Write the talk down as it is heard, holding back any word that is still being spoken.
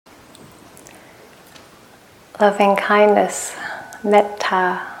loving kindness,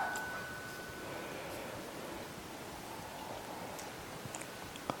 Metta.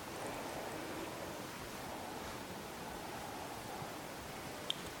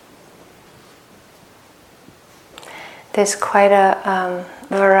 There's quite a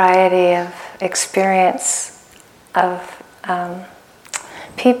variety of experience of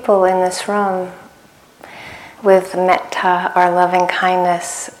people in this room with metta or loving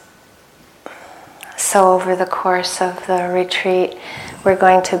kindness. So over the course of the retreat, we're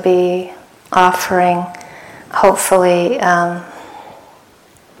going to be offering, hopefully, not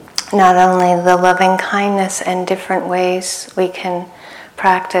only the loving kindness and different ways we can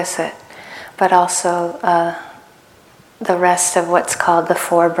practice it, but also the rest of what's called the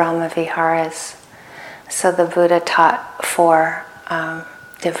 4 Brahma Viharas. So the Buddha taught 4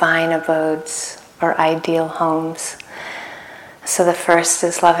 divine abodes or ideal homes. So the first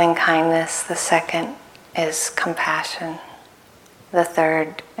is loving kindness, the second is compassion, the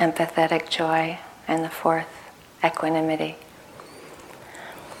third empathetic joy, and the fourth equanimity.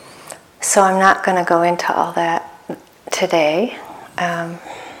 So I'm not going to go into all that today.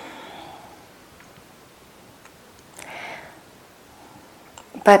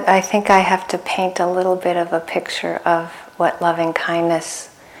 But I think I have to paint a little bit of a picture of what loving kindness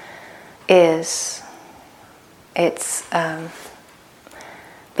is. It's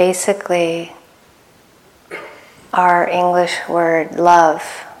basically our English word love.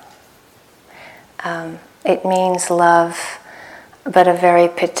 It means love, but a very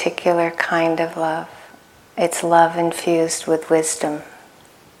particular kind of love. It's love infused with wisdom.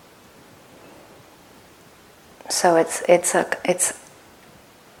 So it's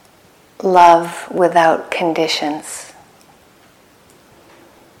love without conditions.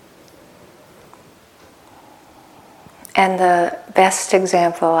 And the best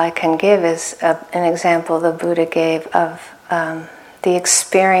example I can give is an example the Buddha gave of the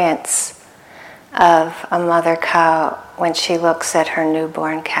experience of a mother cow when she looks at her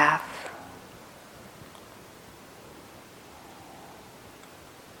newborn calf.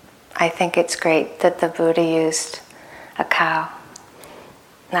 I think it's great that the Buddha used a cow,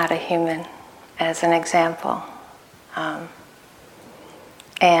 not a human, as an example.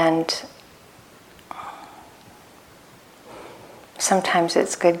 And sometimes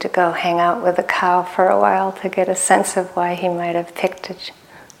it's good to go hang out with a cow for a while to get a sense of why he might have picked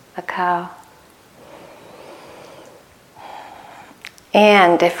a cow.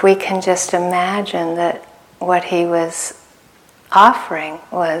 And if we can just imagine that what he was offering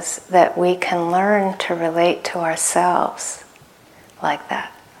was that we can learn to relate to ourselves like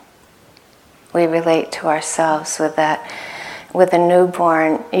that. We relate to ourselves with that. With a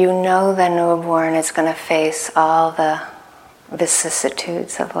newborn, you know the newborn is going to face all the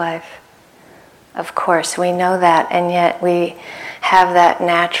vicissitudes of life. Of course, we know that, and yet we have that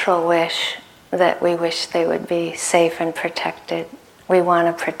natural wish that we wish they would be safe and protected. We want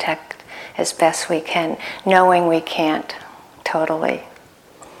to protect as best we can, knowing we can't totally.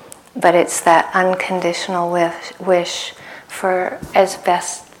 But it's that unconditional wish for as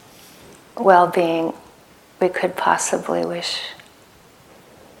best well-being we could possibly wish.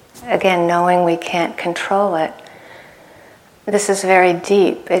 Again, knowing we can't control it. This is very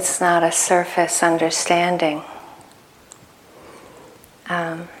deep. It's not a surface understanding.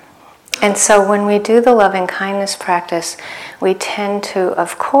 And so when we do the loving kindness practice, we tend to,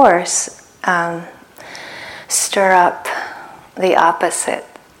 of course, stir up the opposite,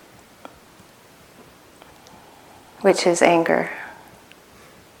 which is anger,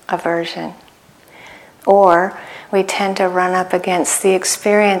 aversion. Or we tend to run up against the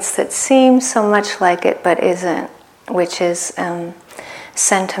experience that seems so much like it but isn't, which is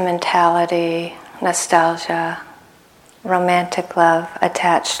sentimentality, nostalgia, romantic love,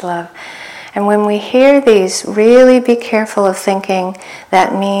 attached love. And when we hear these, really be careful of thinking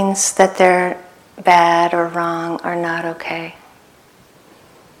that means that they're bad or wrong or not okay.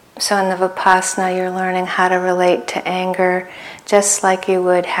 So in the Vipassana, you're learning how to relate to anger just like you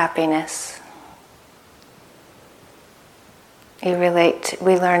would happiness. We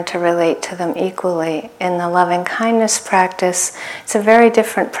learn to relate to them equally. In the loving kindness practice, it's a very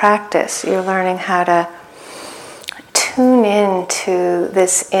different practice. You're learning how to tune in to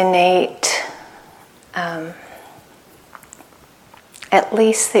this innate, at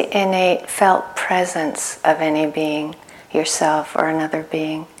least the innate felt presence of any being, yourself or another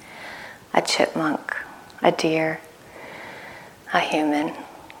being, a chipmunk, a deer, a human,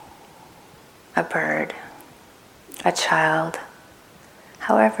 a bird, a child.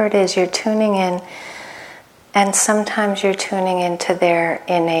 However it is, you're tuning in, and sometimes you're tuning into their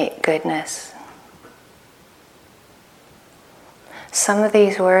innate goodness. some of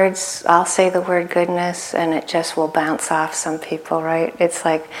these words, I'll say the word goodness and it just will bounce off some people, right? It's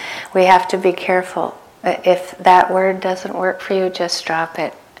like we have to be careful. If that word doesn't work for you, just drop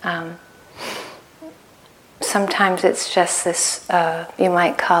it. Sometimes it's just this, you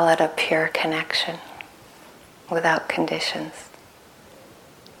might call it a pure connection without conditions.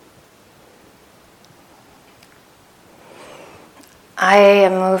 I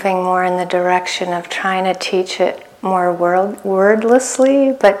am moving more in the direction of trying to teach it more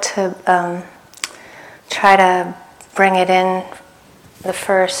wordlessly, but to try to bring it in the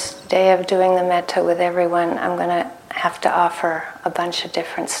first day of doing the metta with everyone. I'm going to have to offer a bunch of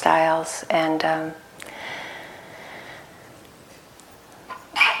different styles, and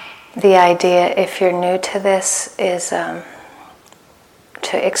the idea, if you're new to this, is to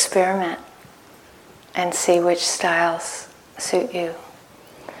experiment and see which styles suit you.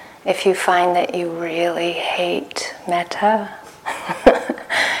 If you find that you really hate metta,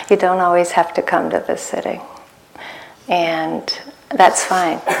 you don't always have to come to this sitting. And that's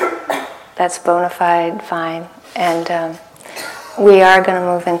fine. That's bona fide fine. And we are going to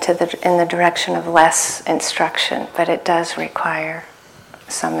move in the direction of less instruction, but it does require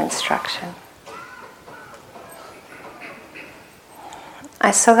some instruction.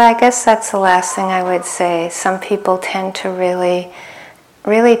 So I guess that's the last thing I would say. Some people tend to really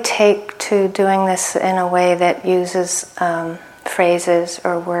take to doing this in a way that uses phrases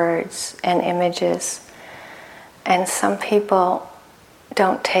or words and images. And some people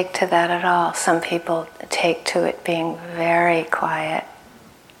don't take to that at all. Some people take to it being very quiet.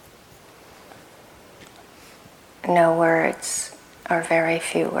 No words or very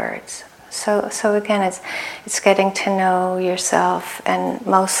few words. So again, it's getting to know yourself, and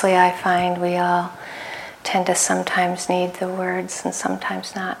mostly I find we all tend to sometimes need the words and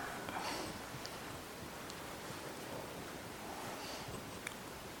sometimes not.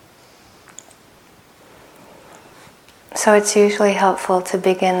 So it's usually helpful to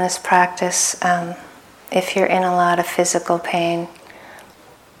begin this practice if you're in a lot of physical pain,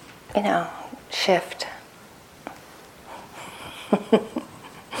 shift.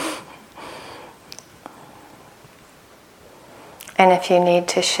 And if you need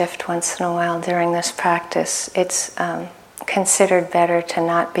to shift once in a while during this practice, it's considered better to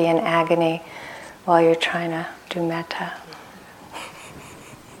not be in agony while you're trying to do metta.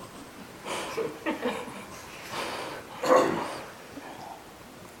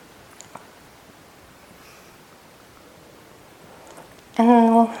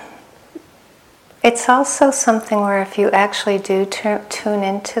 And it's also something where if you actually do tune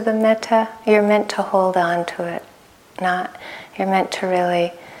into the metta, you're meant to hold on to it. You're meant to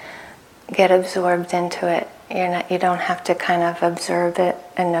really get absorbed into it. You don't have to kind of observe it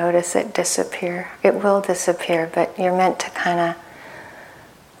and notice it disappear. It will disappear, but you're meant to kind of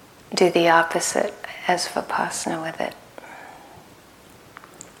do the opposite as vipassana with it.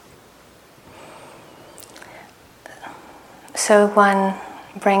 So one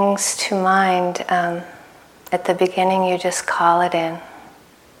brings to mind, at the beginning you just call it in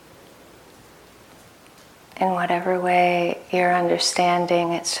whatever way you're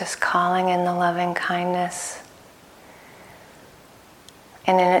understanding. It's just calling in the loving kindness,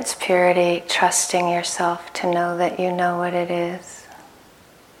 and in its purity, trusting yourself to know that you know what it is,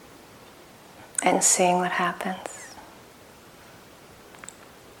 and seeing what happens.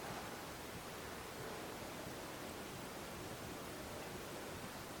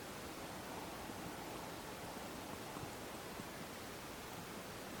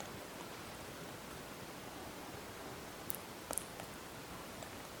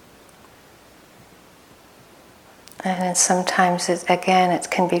 And then sometimes, it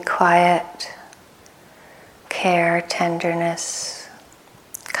can be quiet, care, tenderness,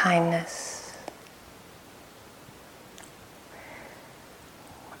 kindness.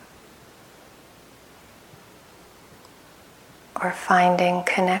 Or finding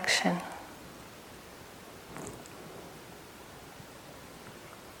connection.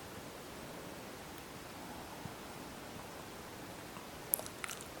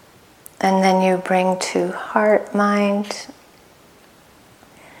 And then you bring to heart, mind,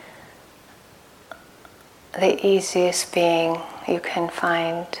 the easiest being you can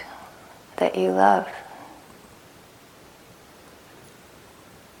find that you love.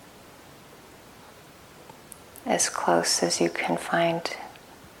 As close as you can find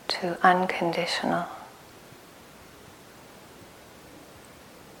to unconditional.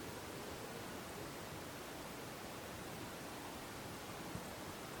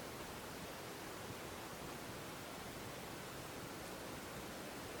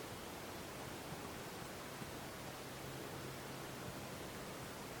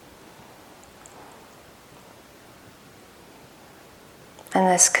 And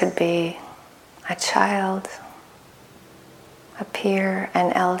this could be a child, a peer,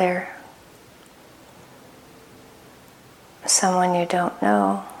 an elder, someone you don't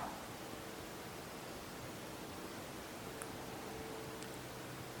know.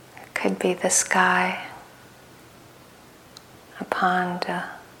 It could be the sky, a pond, a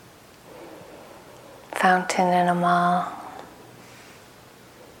fountain in a mall.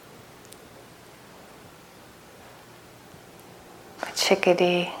 A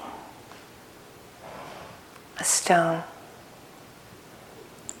chickadee, a stone.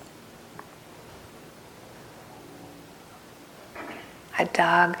 A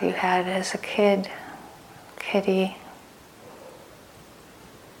dog you had as a kid, kitty.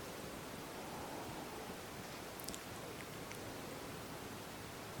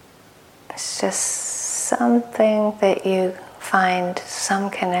 It's just something that you find some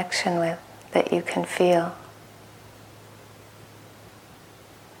connection with, that you can feel.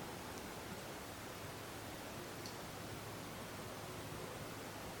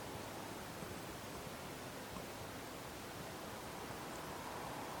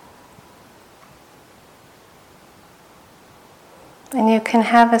 And you can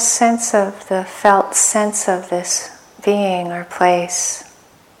have a sense of the felt sense of this being or place.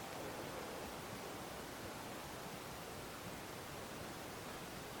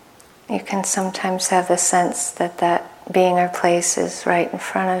 You can sometimes have the sense that that being or place is right in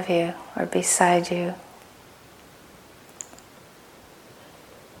front of you or beside you.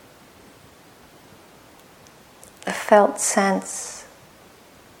 The felt sense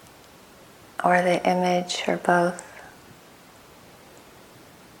or the image or both.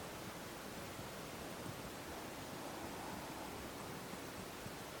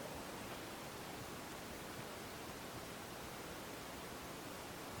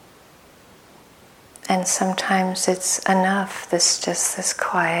 And sometimes it's enough, this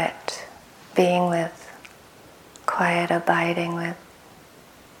quiet being with, quiet abiding with.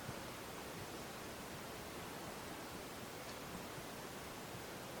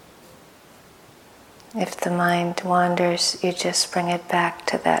 If the mind wanders, you just bring it back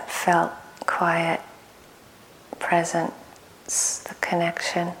to that felt, quiet presence, the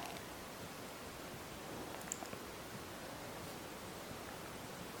connection.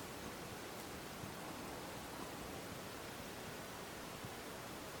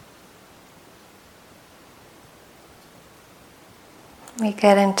 We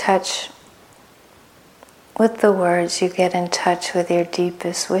get in touch with the words, you get in touch with your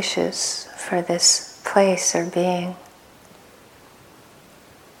deepest wishes for this place or being.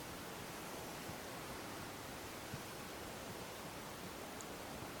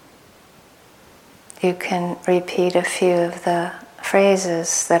 You can repeat a few of the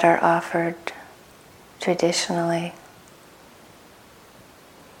phrases that are offered traditionally.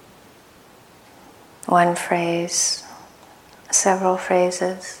 One phrase, several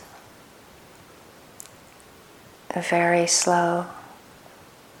phrases, very slow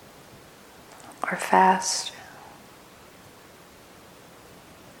or fast.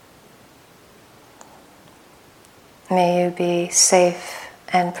 May you be safe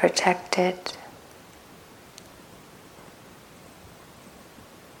and protected.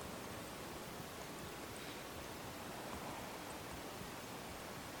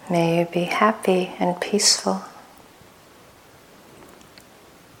 May you be happy and peaceful.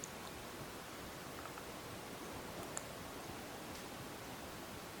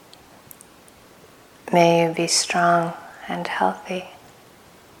 May you be strong and healthy.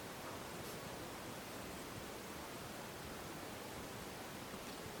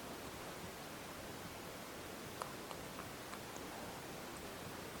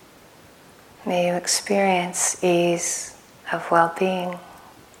 May you experience ease of well-being.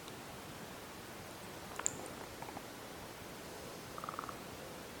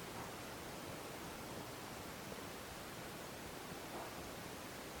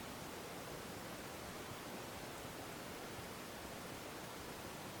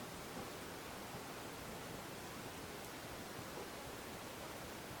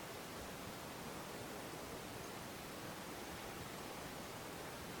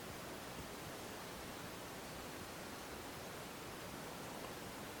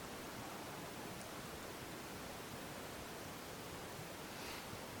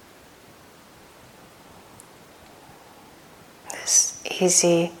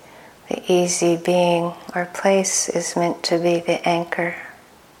 The easy being or place is meant to be the anchor.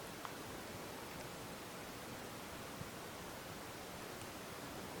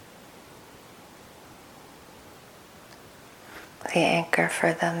 The anchor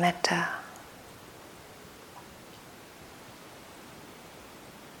for the Metta.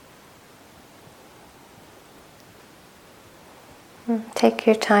 take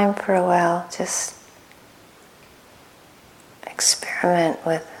your time for a while. Just experiment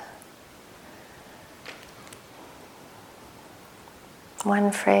with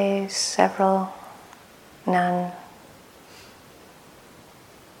one phrase, several, none.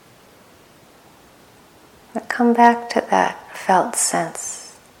 But come back to that felt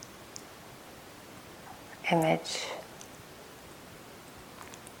sense, image.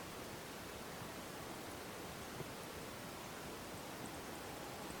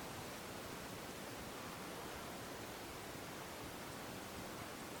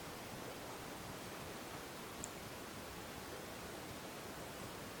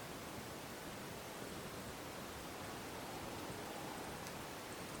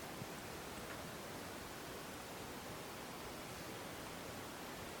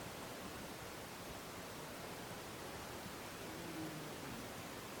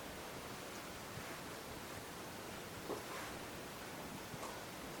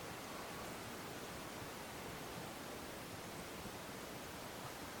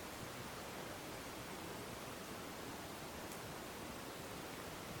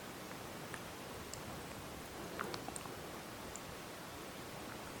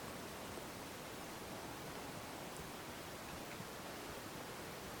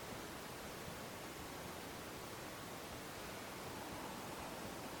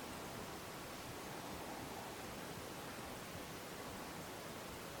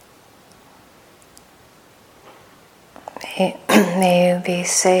 May you be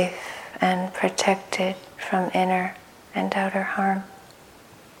safe and protected from inner and outer harm.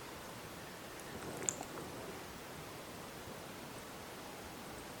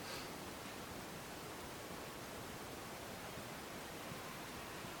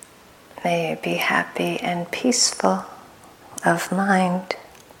 May you be happy and peaceful of mind.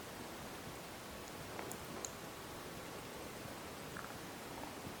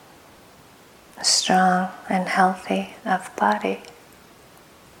 Strong and healthy of body.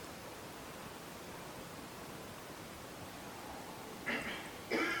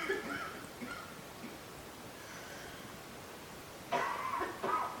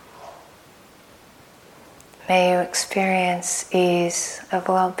 May you experience ease of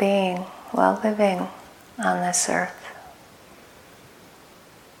well-being while living on this earth.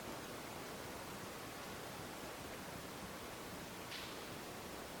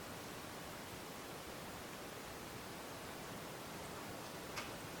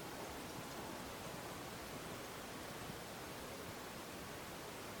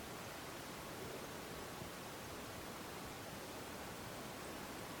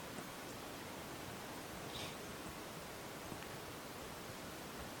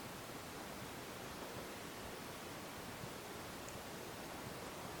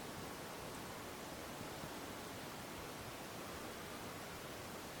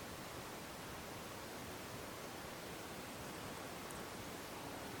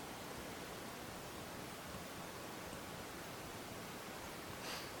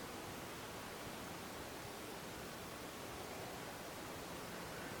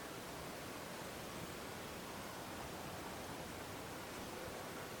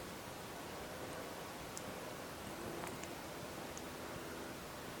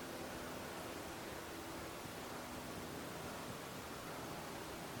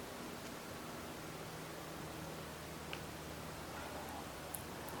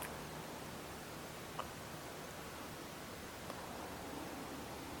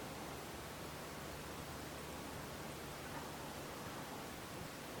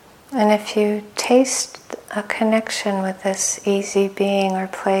 And if you taste a connection with this easy being or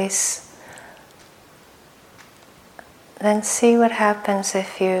place, then see what happens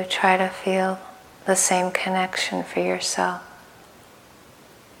if you try to feel the same connection for yourself.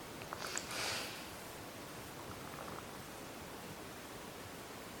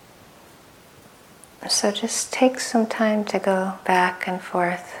 So just take some time to go back and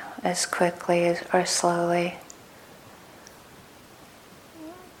forth as quickly or slowly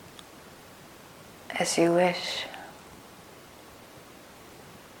as you wish.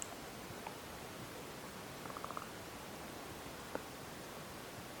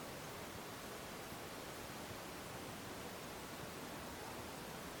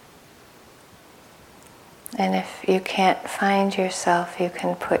 And if you can't find yourself, you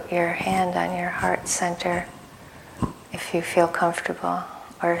can put your hand on your heart center if you feel comfortable,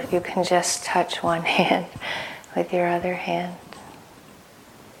 or you can just touch one hand with your other hand.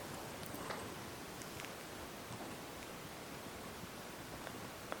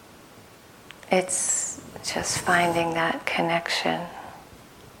 It's just finding that connection.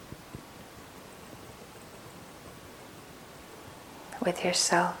 with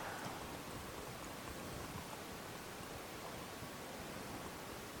yourself.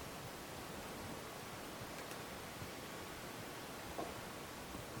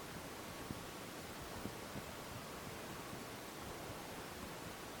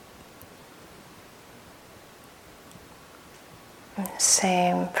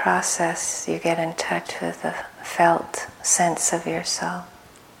 Same process, you get in touch with the felt sense of yourself.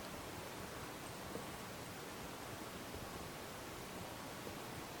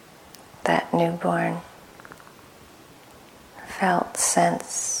 That newborn felt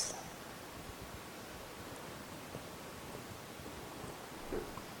sense.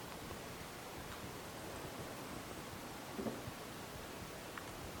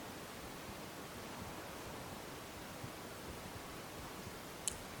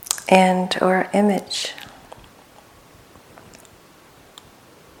 And or image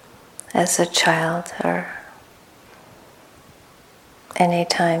as a child or any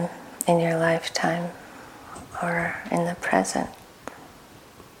time in your lifetime or in the present.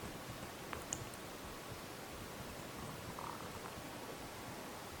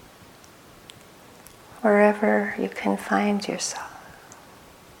 Wherever you can find yourself.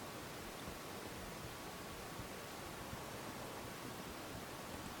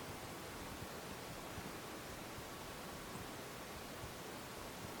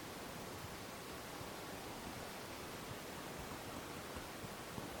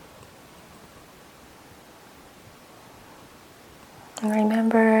 And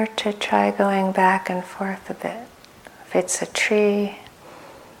remember to try going back and forth a bit. If it's a tree,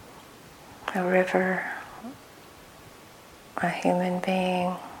 a river, a human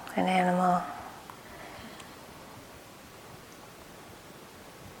being, an animal.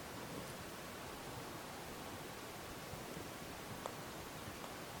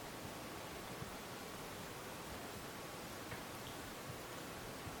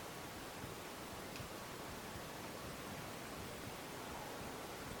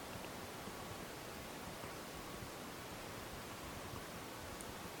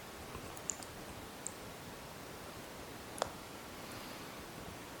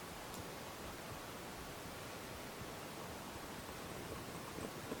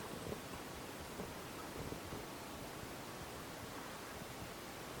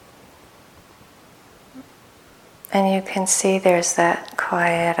 And you can see there's that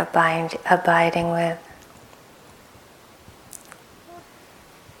quiet abiding with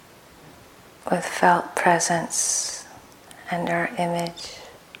felt presence and our image.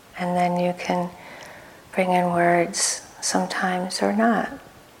 And then you can bring in words sometimes or not.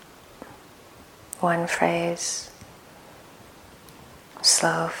 One phrase,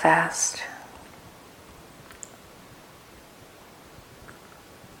 slow, fast.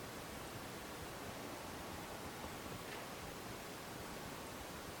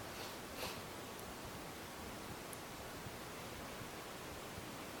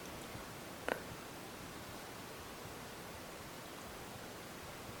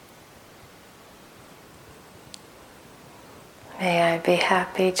 May I be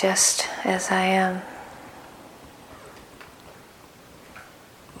happy just as I am.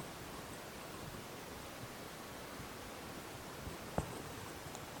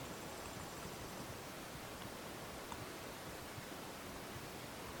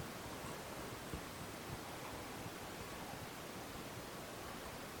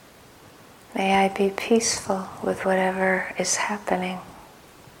 May I be peaceful with whatever is happening.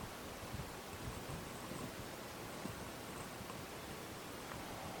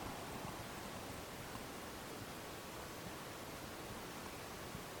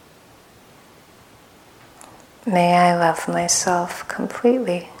 May I love myself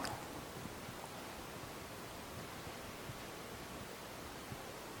completely.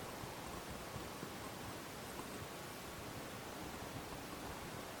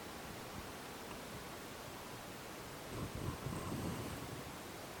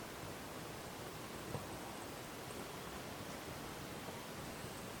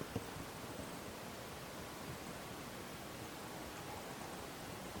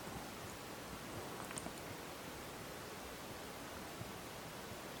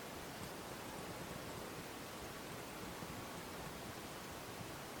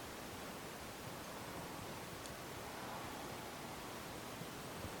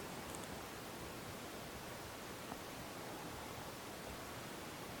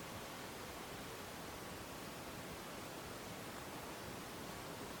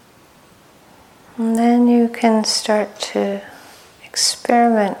 And then you can start to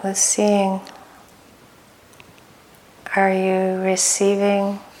experiment with seeing, are you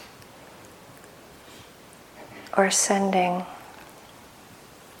receiving or sending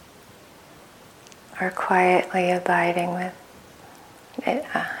or quietly abiding with. It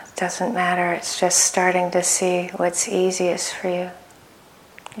doesn't matter, it's just starting to see what's easiest for you.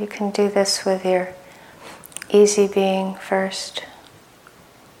 You can do this with your easy being first,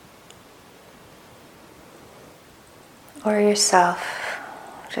 or yourself.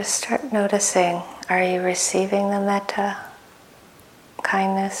 Just start noticing, are you receiving the metta,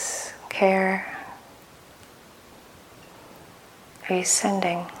 kindness, care? Are you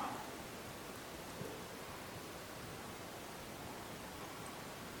sending?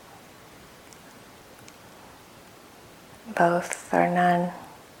 Both or none?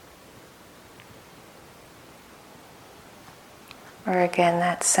 Or again,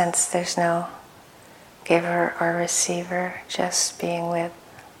 that sense there's no giver or receiver, just being with.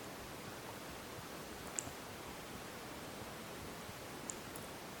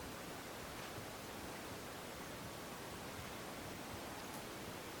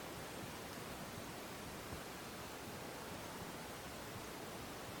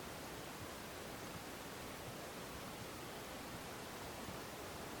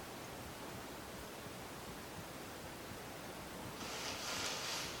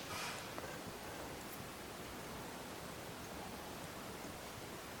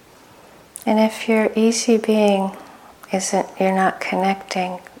 And if your easy being you're not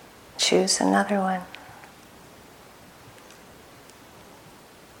connecting, choose another one.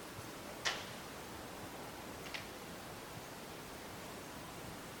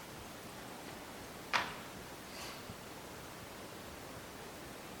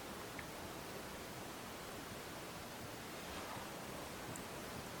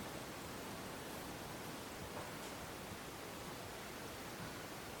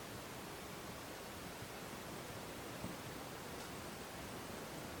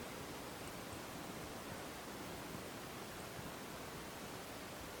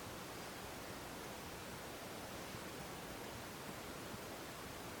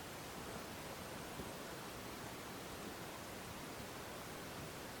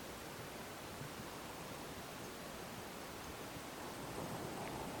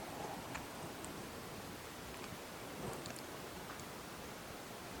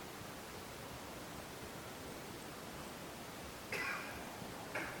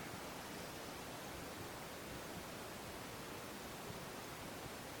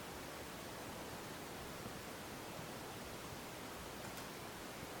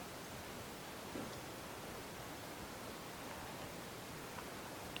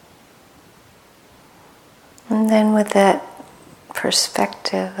 And then with that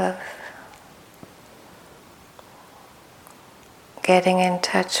perspective of getting in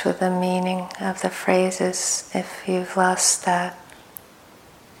touch with the meaning of the phrases, if you've lost that,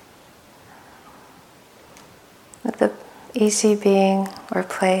 with the easy being or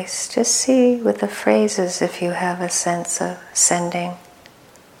place, just see with the phrases if you have a sense of sending,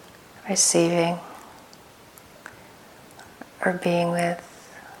 receiving, or being with.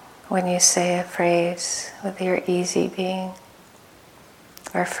 When you say a phrase with your easy being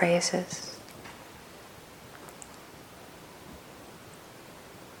or phrases.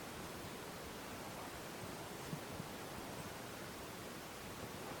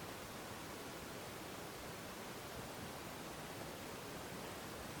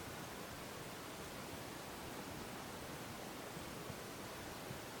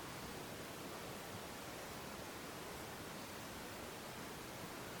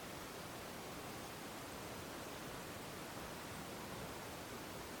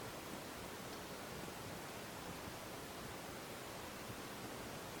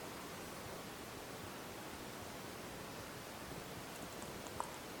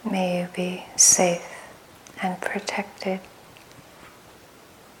 May you be safe and protected.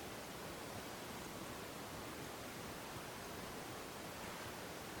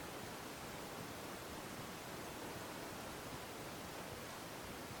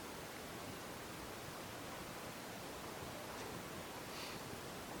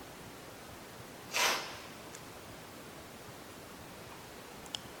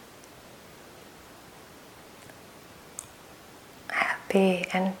 Happy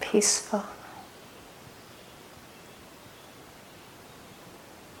and peaceful.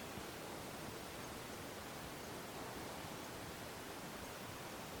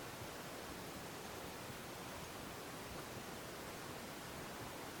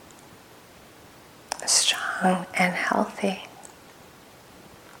 Strong and healthy.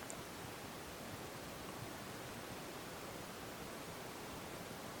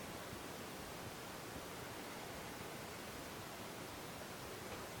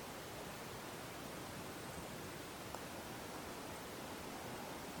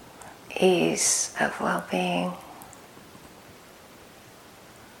 ease of well-being.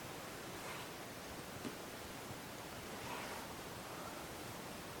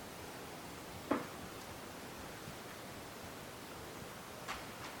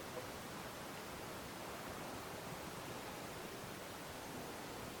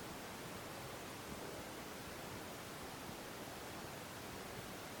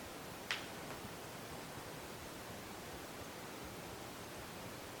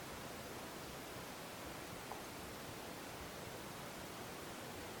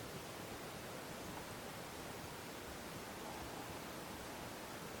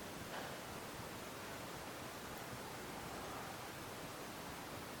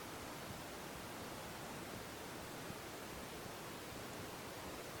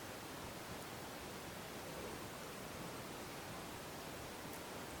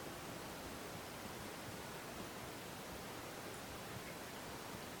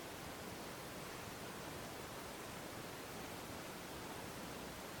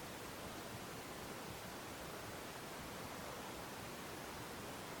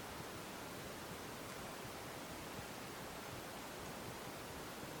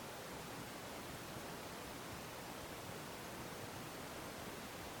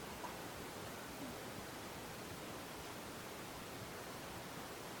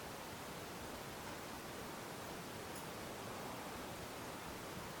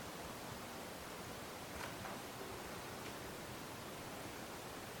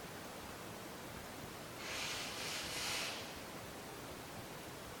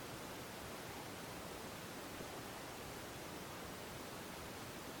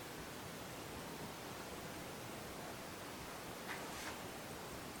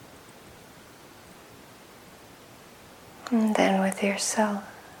 And then with yourself,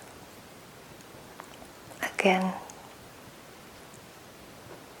 again,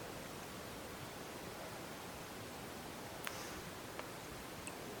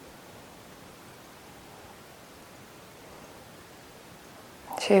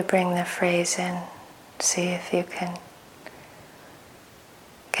 to bring the phrase in, see if you can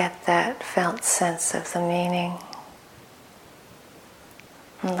get that felt sense of the meaning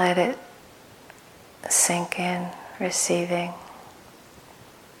and let it sink in, receiving.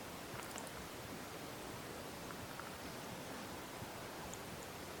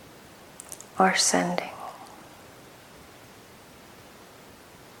 Or sending.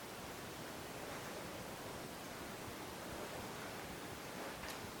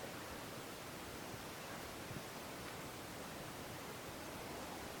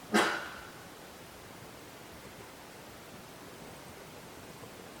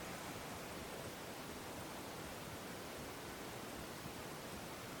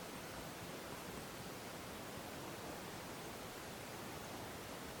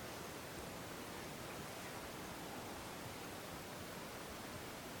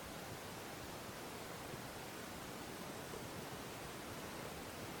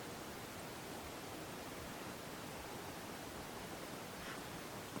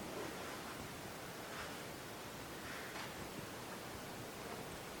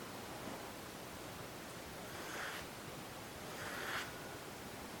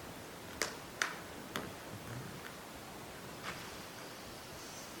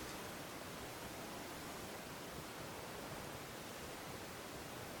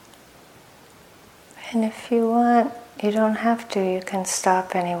 And if you want, you don't have to, you can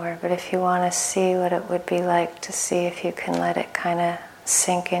stop anywhere, but if you want to see what it would be like to see if you can let it kind of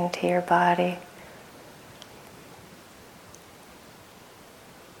sink into your body,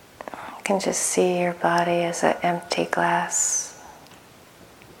 you can just see your body as an empty glass.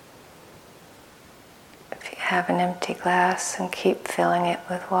 If you have an empty glass and keep filling it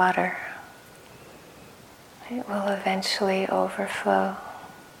with water, it will eventually overflow.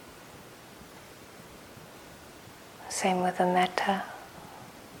 Same with a metta.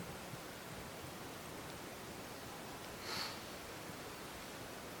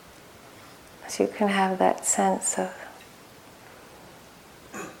 So you can have that sense of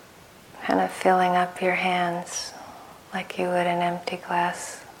kind of filling up your hands like you would an empty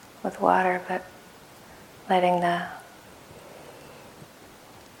glass with water, but letting the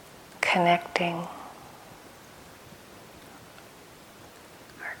connecting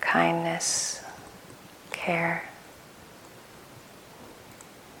or kindness, care,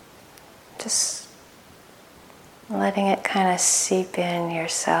 just letting it kind of seep in your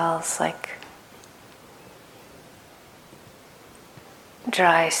cells like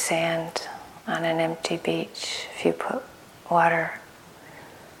dry sand on an empty beach. If you put water,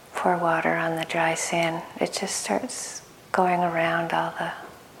 pour water on the dry sand, it just starts going around all the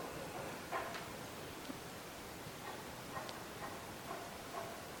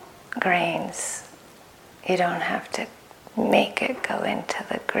grains. You don't have to make it go into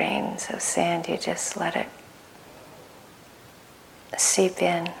the grains of sand. You just let it seep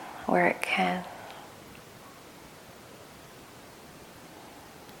in where it can.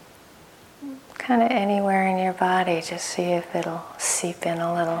 Kind of anywhere in your body, just see if it'll seep in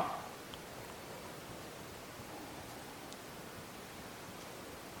a little.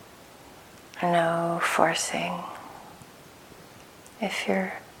 No forcing. If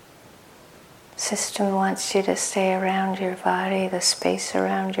your system wants you to stay around your body, the space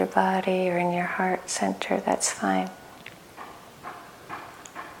around your body, or in your heart center, that's fine.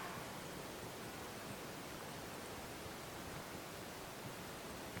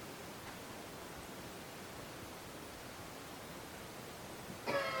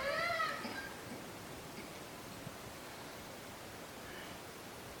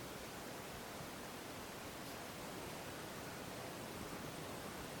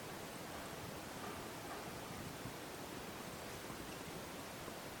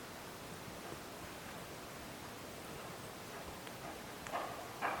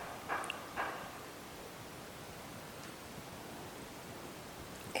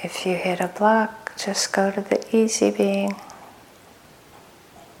 If you hit a block, just go to the easy being.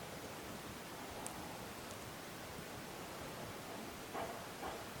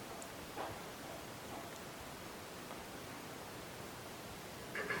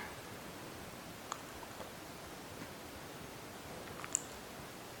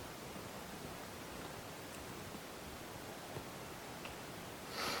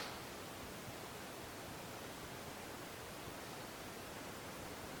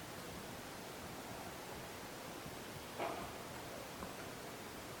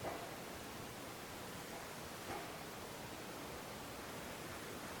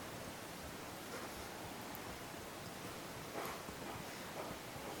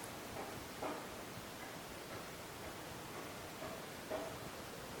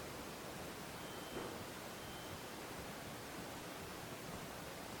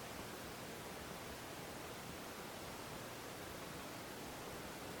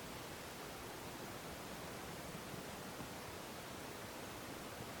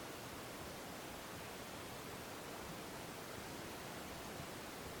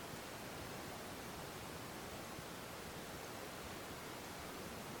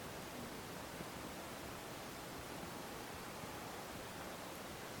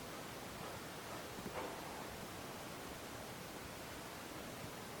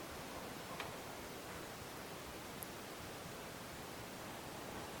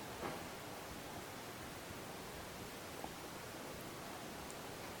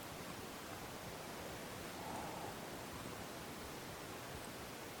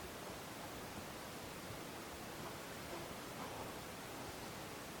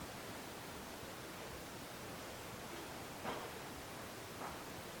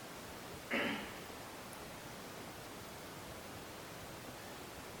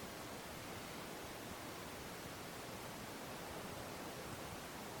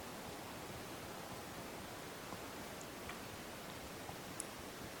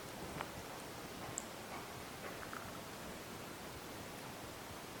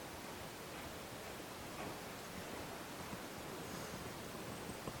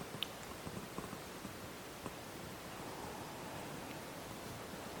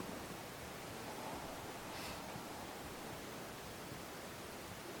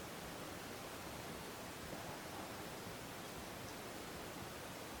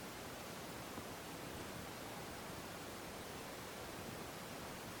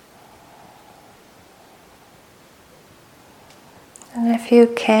 And if you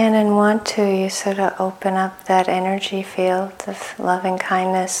can and want to, you sort of open up that energy field of loving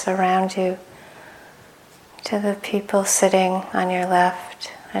kindness around you to the people sitting on your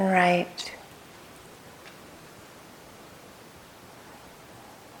left and right.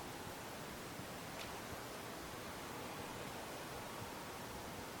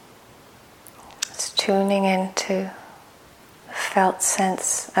 It's tuning into the felt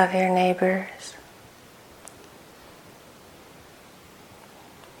sense of your neighbors.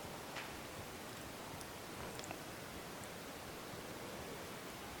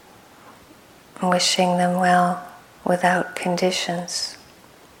 Wishing them well without conditions.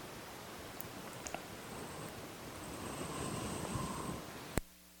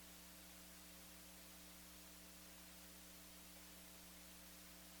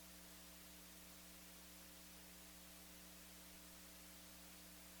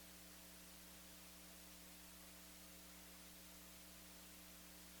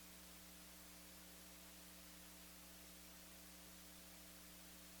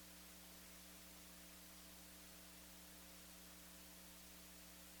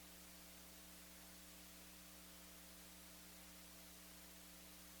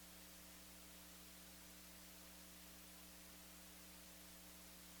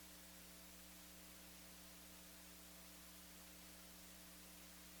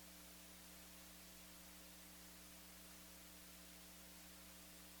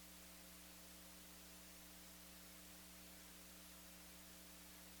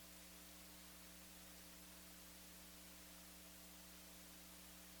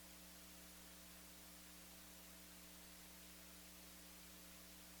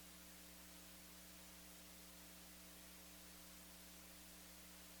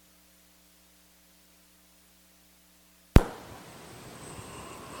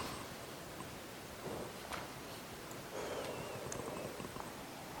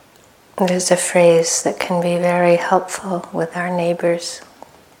 There's a phrase that can be very helpful with our neighbors.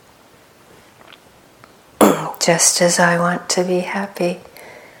 Just as I want to be happy,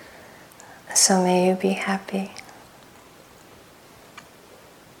 so may you be happy.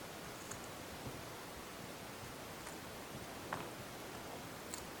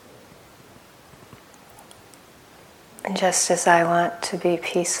 Just as I want to be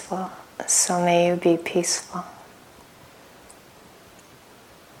peaceful, so may you be peaceful.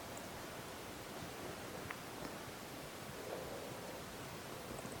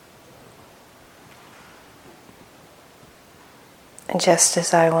 Just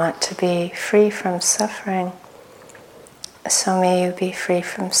as I want to be free from suffering, so may you be free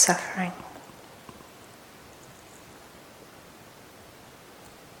from suffering.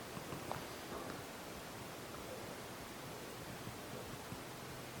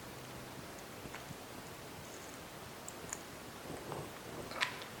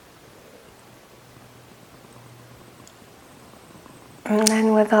 And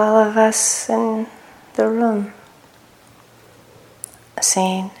then with all of us in the room,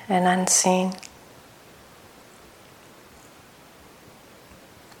 seen and unseen,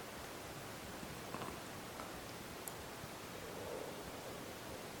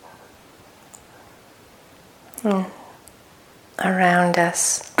 around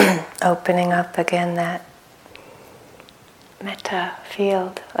us, opening up again that Metta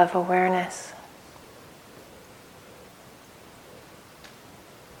field of awareness.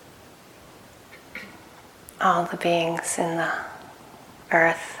 All the beings in the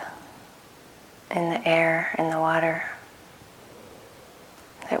earth, in the air, in the water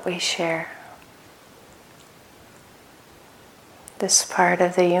that we share. This part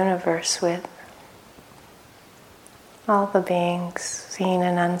of the universe with. All the beings, seen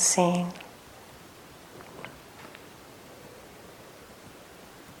and unseen.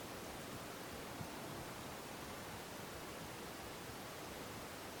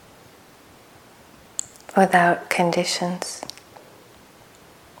 Without conditions.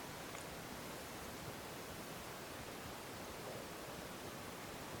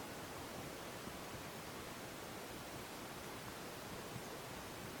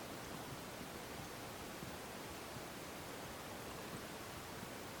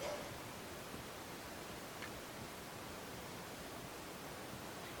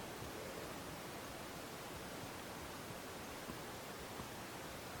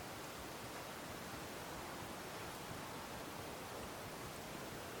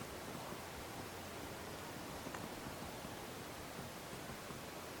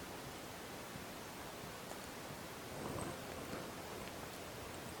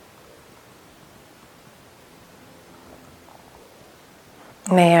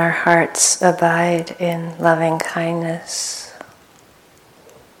 May our hearts abide in loving kindness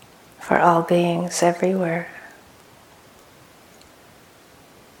for all beings everywhere.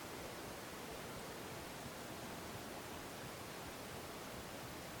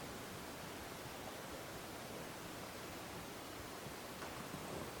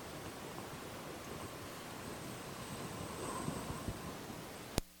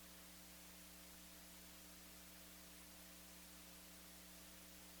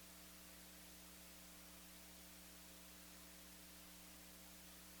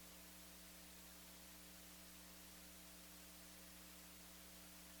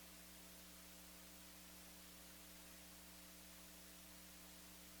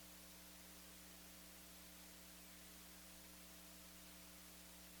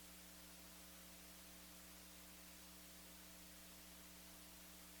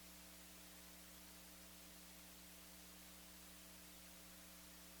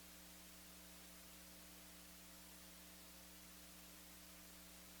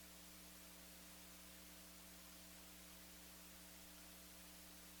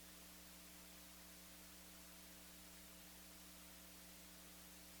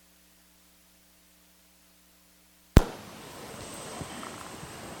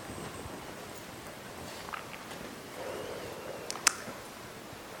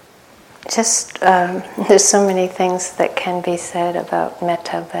 There's so many things that can be said about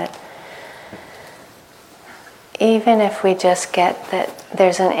Metta, but even if we just get that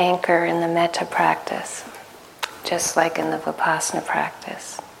there's an anchor in the Metta practice, just like in the Vipassana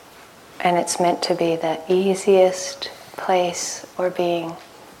practice, and it's meant to be the easiest place or being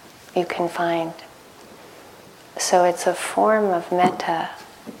you can find. So it's a form of Metta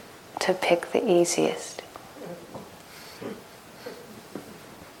to pick the easiest.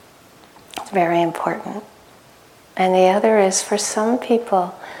 Very important. And the other is, for some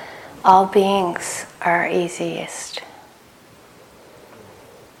people, all beings are easiest.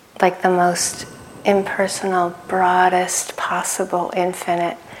 like the most impersonal, broadest possible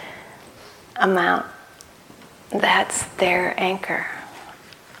infinite amount. That's their anchor.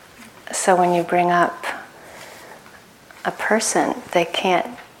 So when you bring up a person, they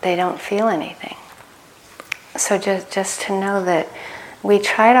don't feel anything. So just to know that we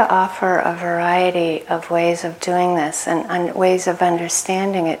try to offer a variety of ways of doing this and ways of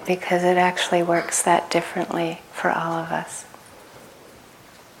understanding it, because it actually works that differently for all of us.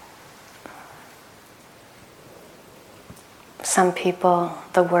 Some people,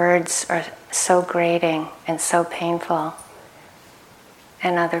 the words are so grating and so painful,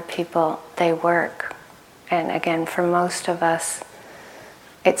 and other people, they work. And again, for most of us,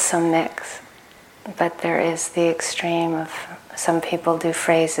 it's a mix. But there is the extreme of some people do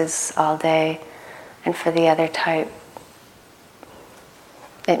phrases all day, and for the other type,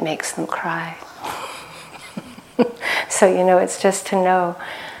 it makes them cry. So, it's just to know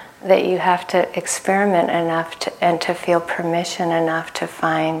that you have to experiment enough and to feel permission enough to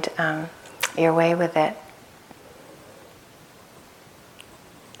find your way with it.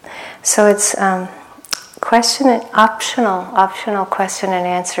 So it's optional question and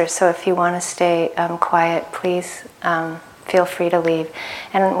answer. So if you want to stay quiet, please feel free to leave.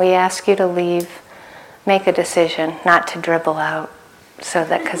 And we ask you to leave, make a decision, not to dribble out, so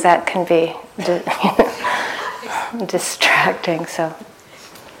that because that can be distracting. So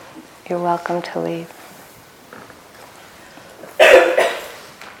you're welcome to leave.